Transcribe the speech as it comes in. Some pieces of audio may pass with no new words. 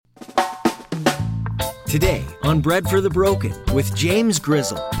Today on Bread for the Broken with James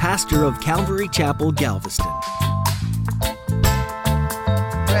Grizzle, pastor of Calvary Chapel, Galveston.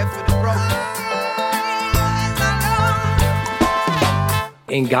 Bread for the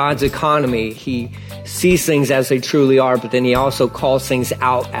broken. In God's economy, he sees things as they truly are, but then he also calls things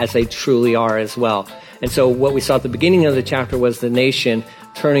out as they truly are as well. And so what we saw at the beginning of the chapter was the nation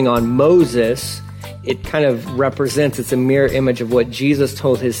turning on Moses. It kind of represents, it's a mirror image of what Jesus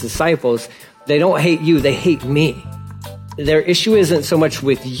told his disciples. They don't hate you, they hate me. Their issue isn't so much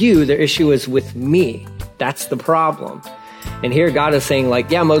with you, their issue is with me. That's the problem. And here God is saying,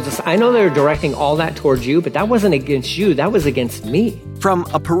 like, yeah, Moses, I know they're directing all that towards you, but that wasn't against you, that was against me. From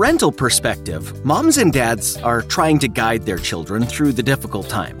a parental perspective, moms and dads are trying to guide their children through the difficult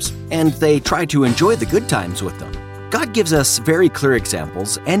times, and they try to enjoy the good times with them. God gives us very clear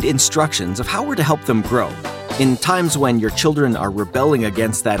examples and instructions of how we're to help them grow. In times when your children are rebelling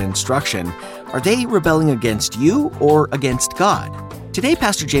against that instruction, are they rebelling against you or against God? Today,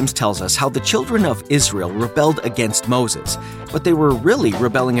 Pastor James tells us how the children of Israel rebelled against Moses, but they were really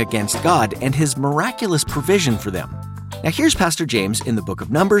rebelling against God and His miraculous provision for them. Now here's Pastor James in the book of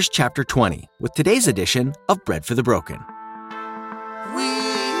Numbers, chapter 20, with today's edition of Bread for the Broken. We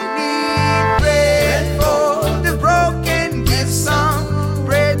need bread for the broken. Give some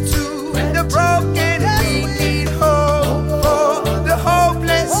bread to the broken. We need hope for the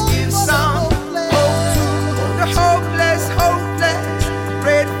hopeless. Give some hope to the hopeless.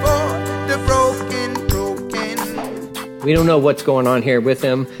 Bread for the broken. We don't know what's going on here with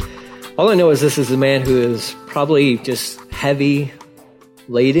him. All I know is this is a man who is probably just heavy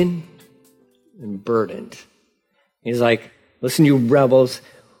laden and burdened. He's like, listen, you rebels,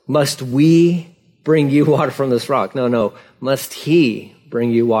 must we bring you water from this rock? No, must he bring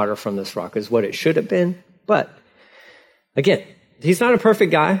you water from this rock is what it should have been. But again, he's not a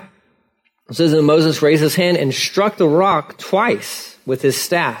perfect guy. It says that Moses raised his hand and struck the rock twice with his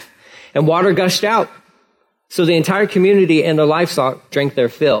staff, and water gushed out. So the entire community and their livestock drank their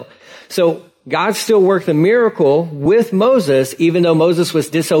fill. So God still worked the miracle with Moses, even though Moses was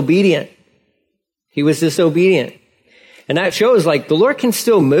disobedient. He was disobedient. And that shows, like, the Lord can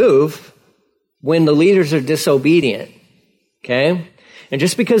still move when the leaders are disobedient. Okay? And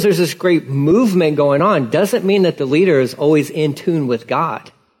just because there's this great movement going on doesn't mean that the leader is always in tune with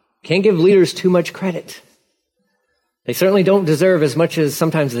God. Can't give leaders too much credit. They certainly don't deserve as much as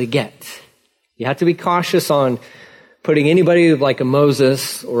sometimes they get. You have to be cautious on putting anybody like a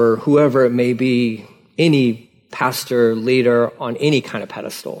Moses or whoever it may be, any pastor, leader, on any kind of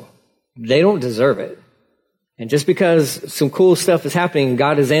pedestal. They don't deserve it. And just because some cool stuff is happening and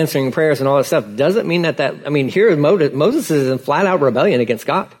God is answering prayers and all that stuff doesn't mean here Moses is in flat out rebellion against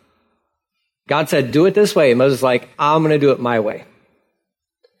God. God said, do it this way. And Moses is like, I'm going to do it my way.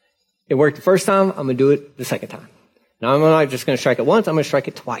 It worked the first time. I'm going to do it the second time. Now I'm not just going to strike it once. I'm going to strike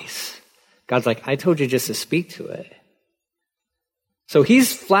it twice. God's like, I told you just to speak to it. So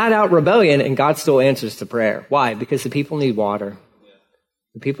he's flat out rebellion and God still answers to prayer. Why? Because the people need water.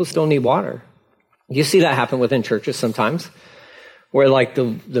 The people still need water. You see that happen within churches sometimes where like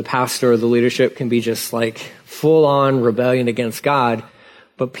the pastor or the leadership can be just like full on rebellion against God,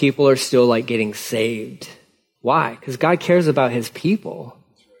 but people are still like getting saved. Why? Because God cares about his people.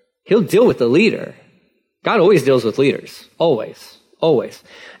 He'll deal with the leader. God always deals with leaders. Always.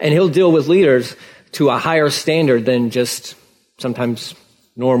 And he'll deal with leaders to a higher standard than just sometimes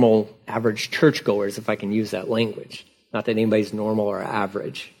normal, average churchgoers, if I can use that language. Not that anybody's normal or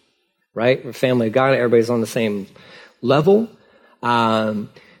average, right? We're a family of God. Everybody's on the same level. But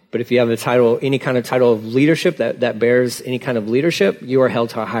if you have a title, any kind of title of leadership that bears any kind of leadership, you are held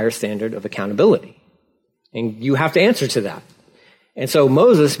to a higher standard of accountability. And you have to answer to that. And so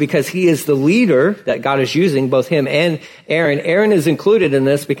Moses, because he is the leader that God is using, both him and Aaron is included in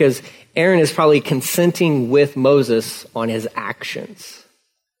this because Aaron is probably consenting with Moses on his actions.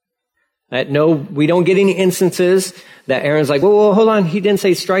 No, we don't get any instances that Aaron's like, well, hold on. He didn't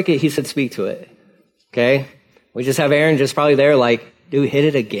say strike it. He said speak to it. Okay. We just have Aaron just probably there like, dude, hit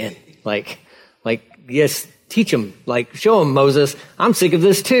it again. Like, yes, teach him, like show him, Moses. I'm sick of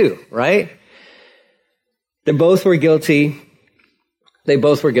this too. Right. They both were guilty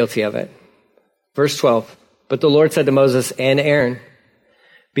of it. Verse 12, but the Lord said to Moses and Aaron,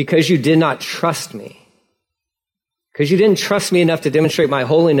 because you did not trust me, because you didn't trust me enough to demonstrate my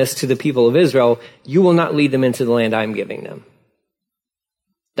holiness to the people of Israel, you will not lead them into the land I'm giving them.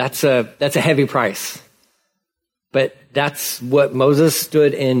 That's a heavy price. But that's what Moses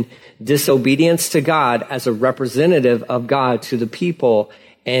stood in disobedience to God as a representative of God to the people.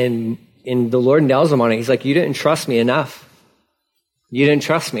 And the Lord nails him on it. He's like, you didn't trust me enough. You didn't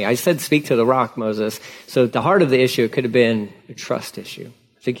trust me. I said, speak to the rock, Moses. So at the heart of the issue, it could have been a trust issue.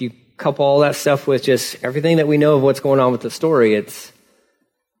 I think you couple all that stuff with just everything that we know of what's going on with the story.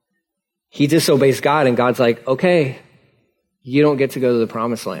 He disobeys God, and God's like, okay, you don't get to go to the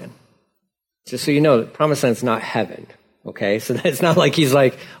promised land. Just so you know, the promised land's not heaven. Okay, so it's not like he's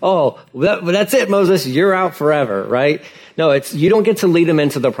like, oh, that's it, Moses, you're out forever, right? No, you don't get to lead them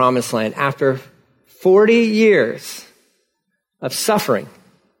into the promised land. After 40 years of suffering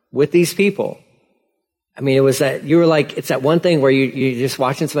with these people, I mean, it was that you were like, it's that one thing where you're just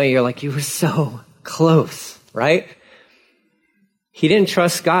watching somebody, you're like, you were so close, right? He didn't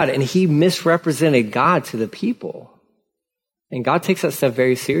trust God, and he misrepresented God to the people. And God takes that stuff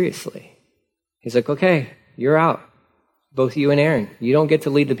very seriously. He's like, okay, you're out. Both you and Aaron, you don't get to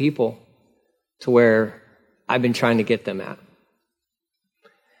lead the people to where I've been trying to get them at.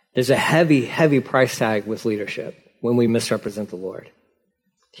 There's a heavy, heavy price tag with leadership when we misrepresent the Lord.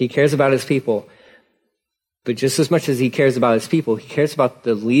 He cares about his people, but just as much as he cares about his people, he cares about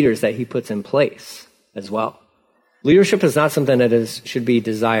the leaders that he puts in place as well. Leadership is not something that should be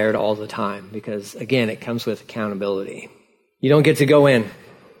desired all the time because, again, it comes with accountability. You don't get to go in.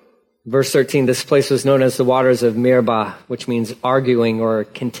 Verse 13, this place was known as the waters of Meribah, which means arguing or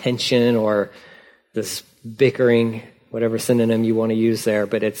contention or this bickering, whatever synonym you want to use there.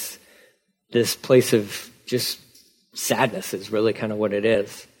 But it's this place of just sadness is really kind of what it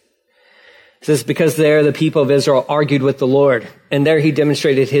is. It says, because there the people of Israel argued with the Lord, and there he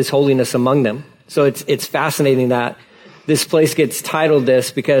demonstrated his holiness among them. So it's fascinating that this place gets titled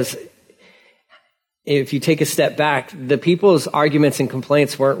this because if you take a step back, the people's arguments and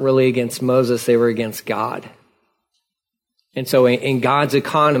complaints weren't really against Moses, they were against God. And so in God's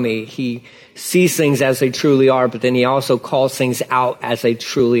economy, he sees things as they truly are, but then he also calls things out as they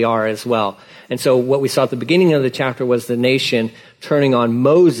truly are as well. And so what we saw at the beginning of the chapter was the nation turning on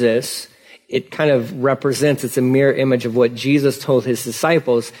Moses. It kind of represents, it's a mirror image of what Jesus told his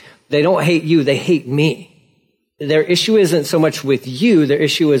disciples. They don't hate you, they hate me. Their issue isn't so much with you, their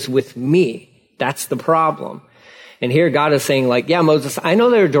issue is with me. That's the problem. And here God is saying like, yeah, Moses, I know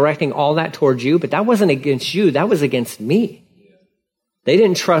they're directing all that towards you, but that wasn't against you. That was against me. They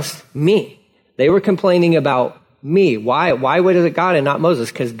didn't trust me. They were complaining about me. Why? Why was it God and not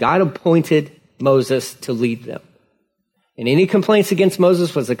Moses? Because God appointed Moses to lead them. And any complaints against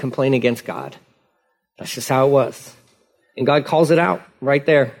Moses was a complaint against God. That's just how it was. And God calls it out right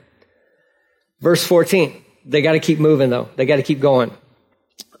there. Verse 14. They got to keep moving though. They got to keep going.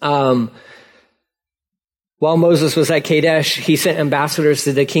 While Moses was at Kadesh, he sent ambassadors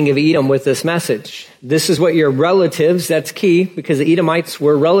to the king of Edom with this message. This is what your relatives, that's key, because the Edomites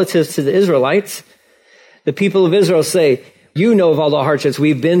were relatives to the Israelites. The people of Israel say, you know of all the hardships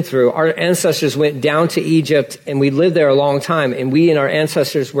we've been through. Our ancestors went down to Egypt and we lived there a long time, and we and our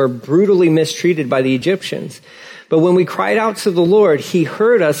ancestors were brutally mistreated by the Egyptians. But when we cried out to the Lord, he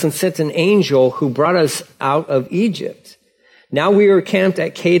heard us and sent an angel who brought us out of Egypt. Now we are camped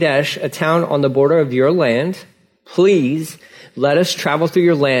at Kadesh, a town on the border of your land. Please let us travel through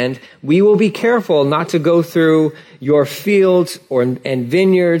your land. We will be careful not to go through your fields and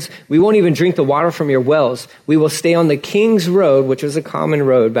vineyards. We won't even drink the water from your wells. We will stay on the King's Road, which was a common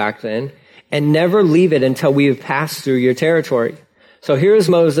road back then, and never leave it until we have passed through your territory. So here is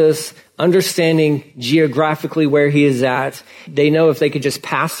Moses understanding geographically where he is at. They know if they could just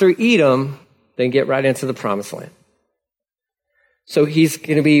pass through Edom, they get right into the promised land. So he's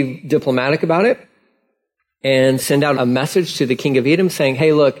going to be diplomatic about it and send out a message to the king of Edom saying,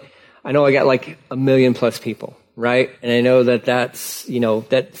 hey, look, I know I got like 1 million plus people, right? And I know that's,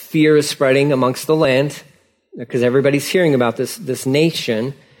 that fear is spreading amongst the land because everybody's hearing about this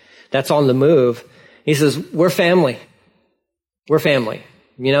nation that's on the move. He says, we're family. We're family.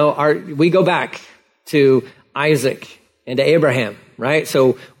 We go back to Isaac and to Abraham, right?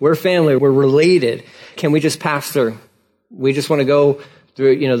 So we're family. We're related. Can we just pass through? We just want to go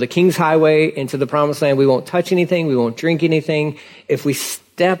through, the King's Highway into the promised land. We won't touch anything. We won't drink anything. If we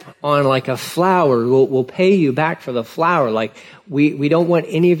step on like a flower, we'll pay you back for the flower. Like we don't want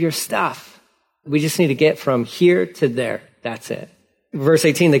any of your stuff. We just need to get from here to there. That's it. Verse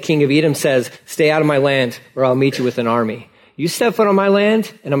 18, the king of Edom says, stay out of my land or I'll meet you with an army. You step foot on my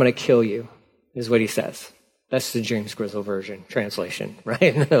land and I'm going to kill you, is what he says. That's the James Grizzle version translation,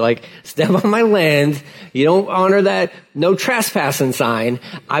 right? Like, step on my land. You don't honor that no trespassing sign.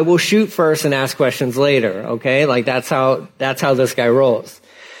 I will shoot first and ask questions later. Okay. Like that's how this guy rolls.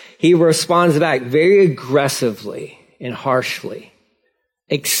 He responds back very aggressively and harshly,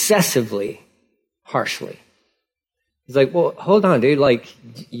 excessively harshly. He's like, well, hold on, dude. Like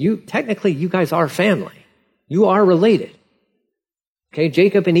technically you guys are family. You are related. Okay,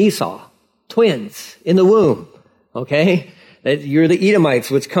 Jacob and Esau, twins in the womb. Okay, that you're the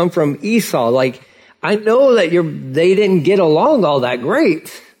Edomites, which come from Esau. Like, I know that they didn't get along all that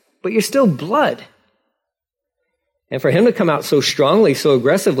great, but you're still blood. And for him to come out so strongly, so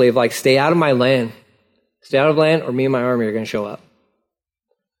aggressively of like, stay out of my land, stay out of land, or me and my army are going to show up.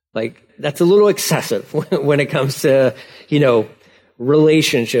 Like, that's a little excessive when it comes to,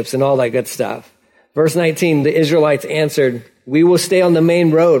 relationships and all that good stuff. Verse 19, the Israelites answered, we will stay on the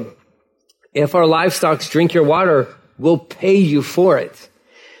main road. If our livestock drink your water, we'll pay you for it.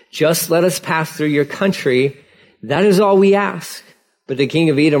 Just let us pass through your country. That is all we ask. But the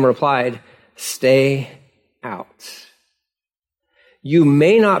king of Edom replied, stay out. You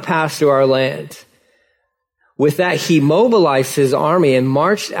may not pass through our land. With that, he mobilized his army and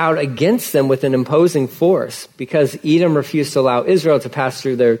marched out against them with an imposing force. Because Edom refused to allow Israel to pass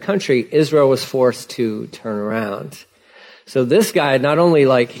through their country, Israel was forced to turn around. So this guy, not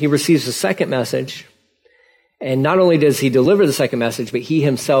only he receives the second message, and not only does he deliver the second message, but he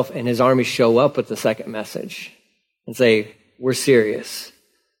himself and his army show up with the second message and say, we're serious.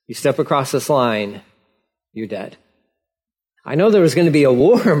 You step across this line, you're dead. I know there was going to be a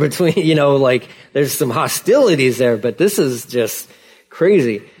war between, there's some hostilities there, but this is just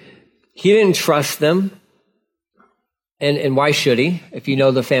crazy. He didn't trust them. And why should he? If you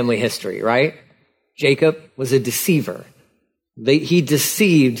know the family history, right? Jacob was a deceiver. He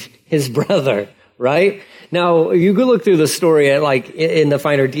deceived his brother, right? Now, you could look through the story in the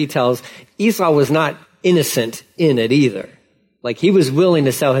finer details. Esau was not innocent in it either. He was willing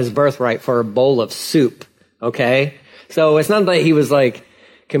to sell his birthright for a bowl of soup, okay? So it's not that he was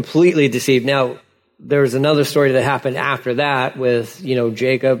completely deceived. Now, there's another story that happened after that with,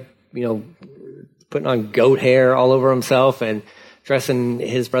 Jacob, putting on goat hair all over himself and dressing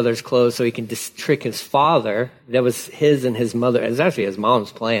his brother's clothes so he can trick his father. That was his and his mother. It was actually his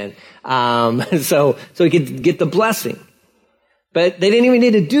mom's plan. So he could get the blessing. But they didn't even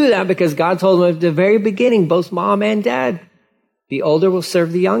need to do that because God told them at the very beginning, both mom and dad, the older will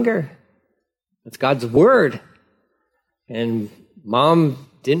serve the younger. That's God's word. And mom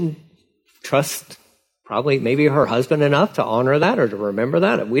didn't trust maybe her husband enough to honor that or to remember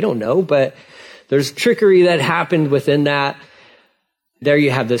that. We don't know, but there's trickery that happened within that. There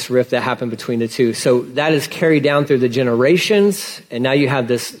you have this rift that happened between the two. So that is carried down through the generations. And now you have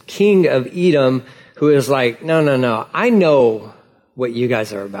this king of Edom who is like, no, I know what you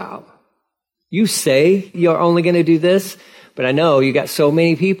guys are about. You say you're only going to do this, but I know you got so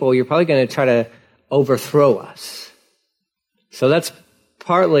many people, you're probably going to try to overthrow us. So that's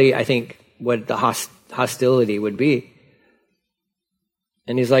partly, I think, what the hostility would be.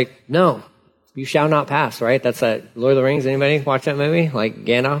 And he's like, no, you shall not pass, right? That's that Lord of the Rings. Anybody watch that movie?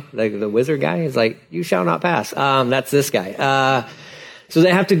 Gandalf, the wizard guy? He's like, you shall not pass. That's this guy. So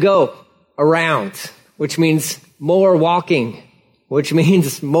they have to go around, which means more walking, which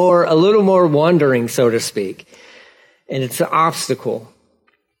means a little more wandering, so to speak. And it's an obstacle.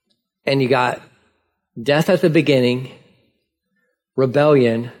 And you got death at the beginning,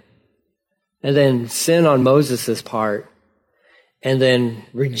 rebellion, and then sin on Moses' part, and then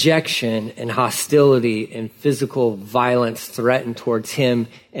rejection and hostility and physical violence threatened towards him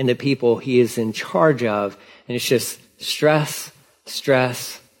and the people he is in charge of. And it's just stress,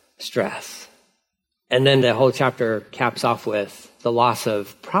 stress, stress. And then the whole chapter caps off with the loss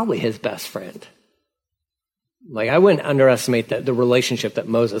of probably his best friend. I wouldn't underestimate the relationship that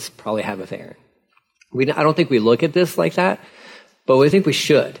Moses probably had with Aaron. I don't think we look at this like that, but we think we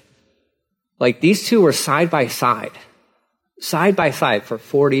should. These two were side by side for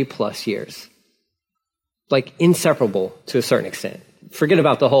 40 plus years. Inseparable to a certain extent. Forget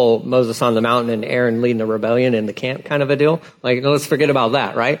about the whole Moses on the mountain and Aaron leading the rebellion in the camp kind of a deal. Let's forget about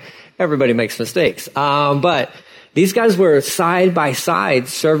that, right? Everybody makes mistakes. But these guys were side by side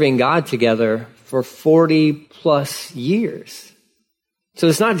serving God together for 40 plus years. So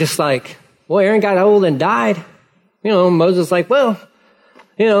it's not just Aaron got old and died. Moses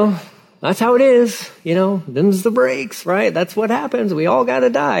that's how it is. Them's the breaks, right? That's what happens. We all got to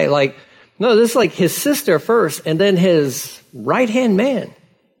die. No, this is his sister first, and then his right-hand man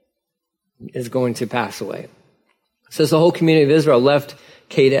is going to pass away. It says the whole community of Israel left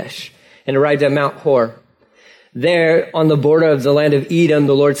Kadesh and arrived at Mount Hor. There, on the border of the land of Edom,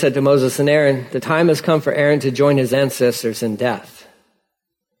 the Lord said to Moses and Aaron, the time has come for Aaron to join his ancestors in death.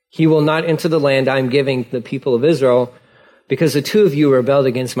 He will not enter the land I am giving the people of Israel, because the two of you rebelled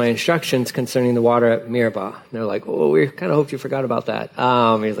against my instructions concerning the water at Meribah. And they're like, oh, we kind of hoped you forgot about that.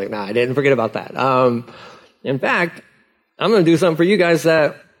 He's like, nah, I didn't forget about that. In fact, I'm going to do something for you guys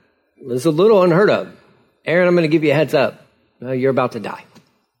that is a little unheard of. Aaron, I'm going to give you a heads up. no, you're about to die.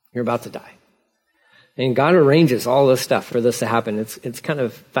 You're about to die. And God arranges all this stuff for this to happen. It's kind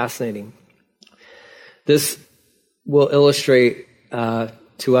of fascinating. This will illustrate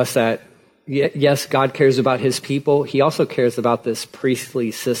to us that, yes, God cares about his people. He also cares about this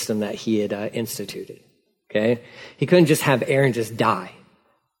priestly system that he had instituted. Okay? He couldn't just have Aaron just die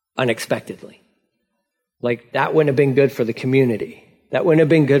unexpectedly. Like, that wouldn't have been good for the community. That wouldn't have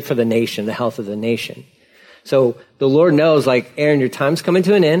been good for the nation, the health of the nation. So the Lord knows, like, Aaron, your time's coming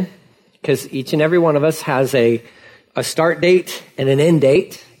to an end, because each and every one of us has a start date and an end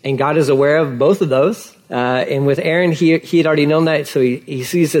date, and God is aware of both of those. And with Aaron, he had already known that, so he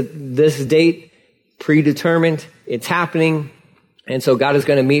sees that this date predetermined, it's happening, and so God is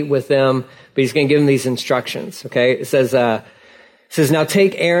going to meet with them, but he's going to give them these instructions, okay? It says, now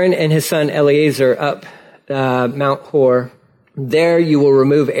take Aaron and his son Eleazar up Mount Hor. There you will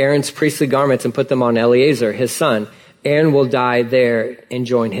remove Aaron's priestly garments and put them on Eleazar, his son. Aaron will die there and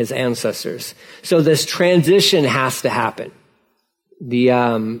join his ancestors. So this transition has to happen. The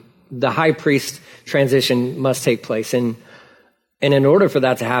high priest transition must take place. And in order for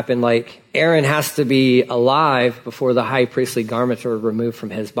that to happen, like, Aaron has to be alive before the high priestly garments are removed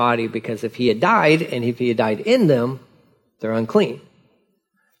from his body, because if he had died, and if he had died in them, they're unclean.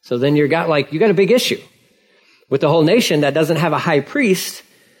 So then you got a big issue with the whole nation that doesn't have a high priest,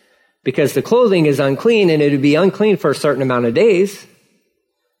 because the clothing is unclean, and it would be unclean for a certain amount of days.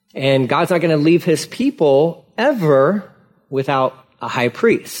 And God's not going to leave his people ever without a high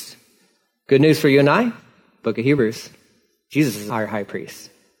priest. Good news for you and I, Book of Hebrews. Jesus is our high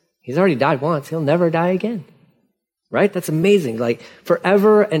priest. He's already died once. He'll never die again. Right? That's amazing. Like,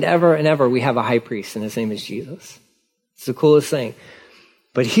 forever and ever and ever, we have a high priest, and his name is Jesus. It's the coolest thing.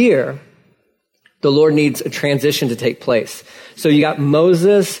 But here, the Lord needs a transition to take place. So you got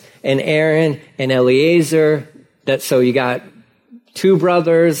Moses and Aaron and Eleazar. So you got two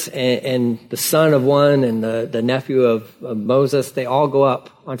brothers and the son of one and the nephew of Moses. They all go up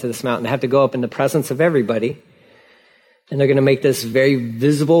onto this mountain. They have to go up in the presence of everybody. And they're going to make this very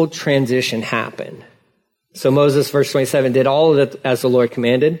visible transition happen. So Moses, verse 27, did all of it as the Lord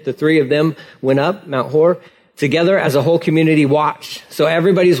commanded. The three of them went up Mount Hor. Together as a whole community watched. So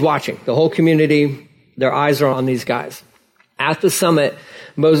everybody's watching. The whole community, their eyes are on these guys. At the summit,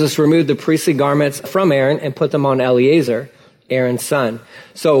 Moses removed the priestly garments from Aaron and put them on Eleazar, Aaron's son.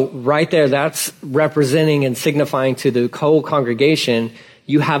 So right there, that's representing and signifying to the whole congregation,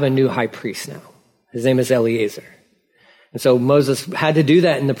 you have a new high priest now. His name is Eleazar. And so Moses had to do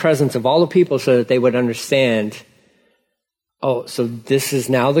that in the presence of all the people so that they would understand, oh, so this is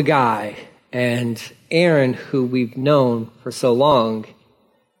now the guy. And Aaron, who we've known for so long,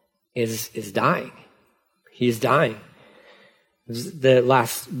 is dying. He's dying. The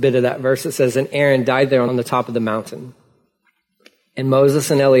last bit of that verse, it says, and Aaron died there on the top of the mountain. And Moses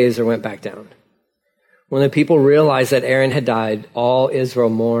and Eleazar went back down. When the people realized that Aaron had died, all Israel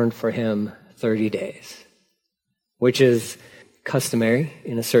mourned for him 30 days, which is customary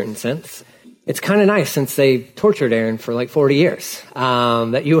in a certain sense. It's kind of nice, since they tortured Aaron for like 40 years,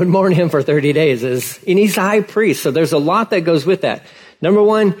 that you would mourn him for 30 days. And he's the high priest, so there's a lot that goes with that. Number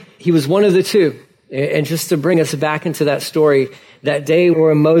one, he was one of the two. And just to bring us back into that story, that day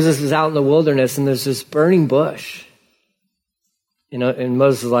where Moses was out in the wilderness and there's this burning bush. You know, and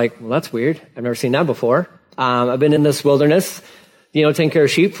Moses is like, well, that's weird. I've never seen that before. I've been in this wilderness, taking care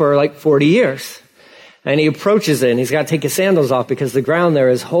of sheep for like 40 years. And he approaches it, and he's got to take his sandals off because the ground there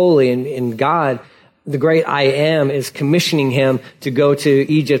is holy, and God, the great I Am, is commissioning him to go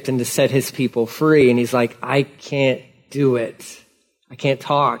to Egypt and to set his people free. And he's like, I can't do it. I can't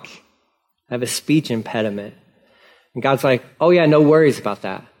talk. I have a speech impediment. And God's like, oh yeah, no worries about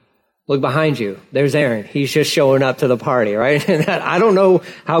that. Look behind you. There's Aaron. He's just showing up to the party, right? And I don't know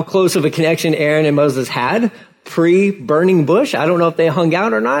how close of a connection Aaron and Moses had pre-burning bush. I don't know if they hung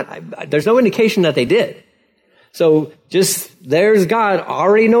out or not. There's no indication that they did. So there's God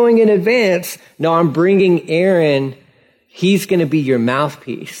already knowing in advance, no, I'm bringing Aaron. He's going to be your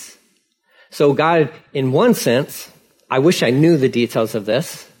mouthpiece. So God, in one sense, I wish I knew the details of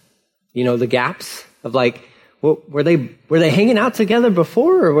this, the gaps of like, well, were they hanging out together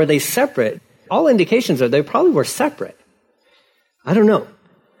before, or were they separate? All indications are they probably were separate. I don't know.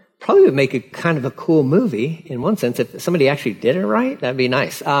 Probably would make a kind of a cool movie in one sense. If somebody actually did it right, that'd be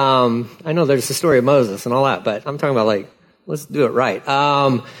nice. I know there's the story of Moses and all that, but I'm talking about like, let's do it right.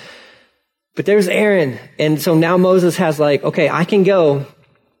 But there's Aaron. And so now Moses has like, okay, I can go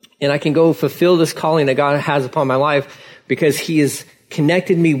and I can go fulfill this calling that God has upon my life because he has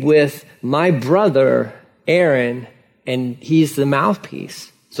connected me with my brother, Aaron, and he's the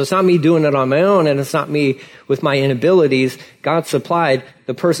mouthpiece. So it's not me doing it on my own, and it's not me with my inabilities. God supplied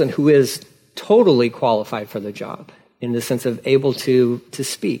the person who is totally qualified for the job in the sense of able to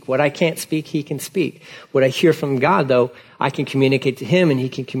speak. What I can't speak, he can speak. What I hear from God, though, I can communicate to him and he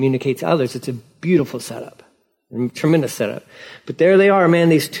can communicate to others. It's a beautiful setup, a tremendous setup. But there they are, man,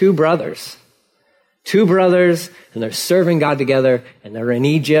 these two brothers, and they're serving God together, and they're in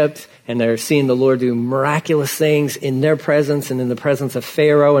Egypt, and they're seeing the Lord do miraculous things in their presence and in the presence of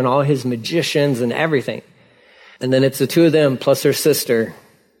Pharaoh and all his magicians and everything. And then it's the two of them plus their sister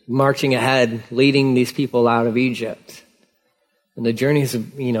marching ahead, leading these people out of Egypt. And the journey's,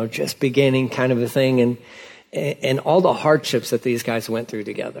 just beginning kind of a thing. And all the hardships that these guys went through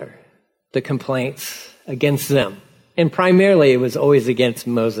together, the complaints against them. And primarily it was always against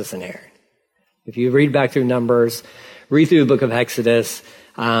Moses and Aaron. If you read back through Numbers, read through the book of Exodus,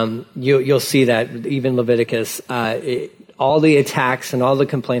 you'll see that even Leviticus, all the attacks and all the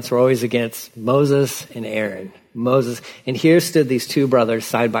complaints were always against Moses and Aaron. Moses. And here stood these two brothers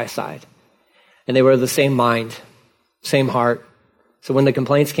side by side. And they were of the same mind, same heart. So when the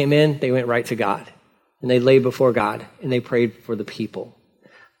complaints came in, they went right to God. And they laid before God and they prayed for the people.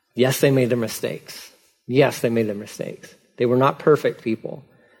 Yes, they made their mistakes. They were not perfect people.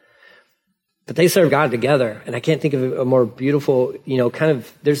 But they served God together. And I can't think of a more beautiful,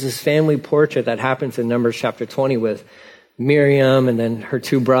 there's this family portrait that happens in Numbers chapter 20 with Miriam and then her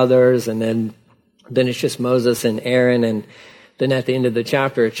two brothers, and then it's just Moses and Aaron, and then at the end of the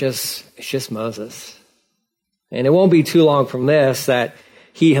chapter, it's just Moses. And it won't be too long from this that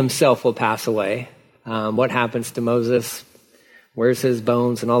he himself will pass away. What happens to Moses? Where's his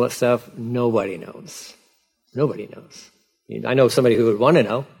bones and all that stuff? Nobody knows. I know somebody who would want to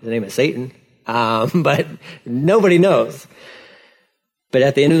know. His name is Satan. But nobody knows. But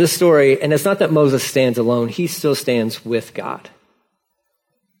at the end of the story, and it's not that Moses stands alone, he still stands with God.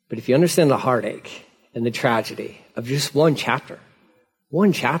 But if you understand the heartache and the tragedy of just one chapter,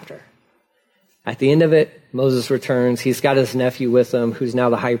 at the end of it, Moses returns. He's got his nephew with him, who's now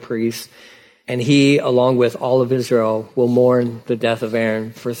the high priest. And he, along with all of Israel, will mourn the death of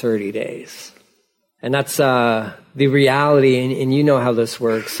Aaron for 30 days. And that's the reality, and you know how this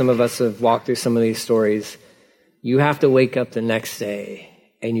works. Some of us have walked through some of these stories. You have to wake up the next day,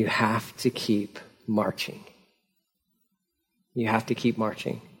 and you have to keep marching.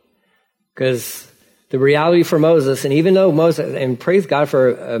 Because the reality for Moses, and even though Moses, and praise God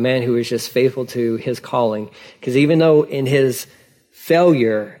for a man who is just faithful to his calling, because even though in his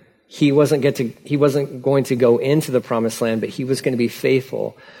failure, he wasn't going to go into the promised land, but he was going to be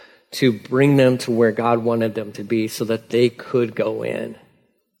faithful to bring them to where God wanted them to be so that they could go in.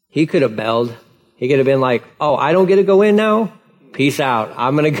 He could have bailed. He could have been like, oh, I don't get to go in now? Peace out.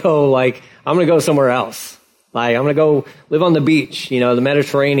 I'm going to go somewhere else. I'm going to go live on the beach, the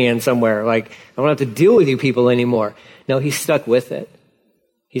Mediterranean somewhere. I don't have to deal with you people anymore. No, he stuck with it.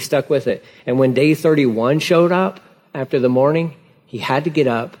 And when day 31 showed up after the morning, he had to get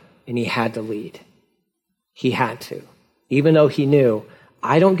up and he had to lead. He had to. Even though he knew,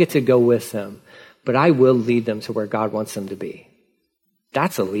 I don't get to go with them, but I will lead them to where God wants them to be.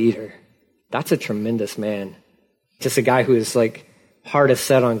 That's a leader. That's a tremendous man. Just a guy who is heart is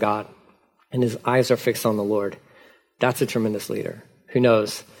set on God and his eyes are fixed on the Lord. That's a tremendous leader who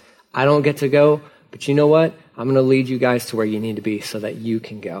knows, I don't get to go, but you know what? I'm going to lead you guys to where you need to be so that you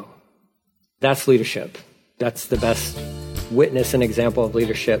can go. That's leadership. That's the best witness and example of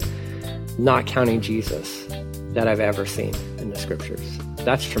leadership, not counting Jesus, that I've ever seen in the scriptures.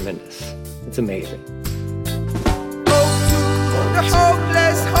 That's tremendous. It's amazing. The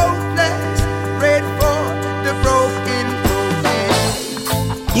hopeless, bread for the broken.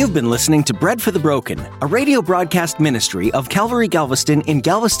 You've been listening to Bread for the Broken, a radio broadcast ministry of Calvary Galveston in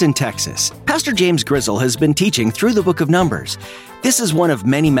Galveston, Texas. Pastor James Grizzle has been teaching through the book of Numbers. This is one of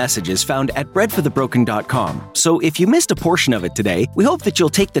many messages found at breadforthebroken.com. So if you missed a portion of it today, we hope that you'll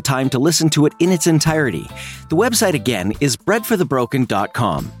take the time to listen to it in its entirety. The website again is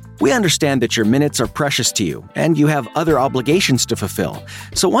breadforthebroken.com. We understand that your minutes are precious to you, and you have other obligations to fulfill.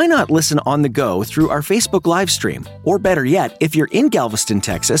 So why not listen on the go through our Facebook live stream? Or better yet, if you're in Galveston,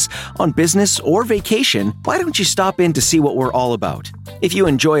 Texas, on business or vacation, why don't you stop in to see what we're all about? If you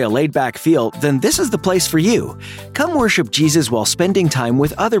enjoy a laid-back feel, then this is the place for you. Come worship Jesus while spending time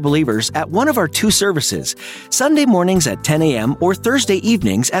with other believers at one of our 2 services, Sunday mornings at 10 a.m. or Thursday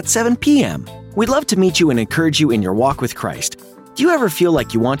evenings at 7 p.m. We'd love to meet you and encourage you in your walk with Christ. Do you ever feel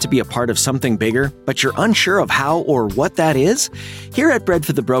like you want to be a part of something bigger, but you're unsure of how or what that is? Here at Bread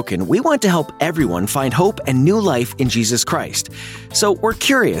for the Broken, we want to help everyone find hope and new life in Jesus Christ. So we're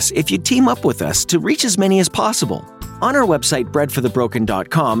curious if you'd team up with us to reach as many as possible. On our website,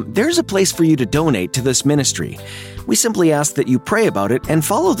 breadforthebroken.com, there's a place for you to donate to this ministry. We simply ask that you pray about it and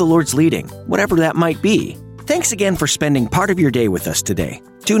follow the Lord's leading, whatever that might be. Thanks again for spending part of your day with us today.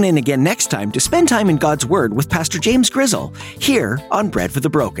 Tune in again next time to spend time in God's Word with Pastor James Grizzle, here on Bread for the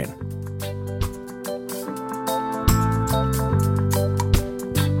Broken.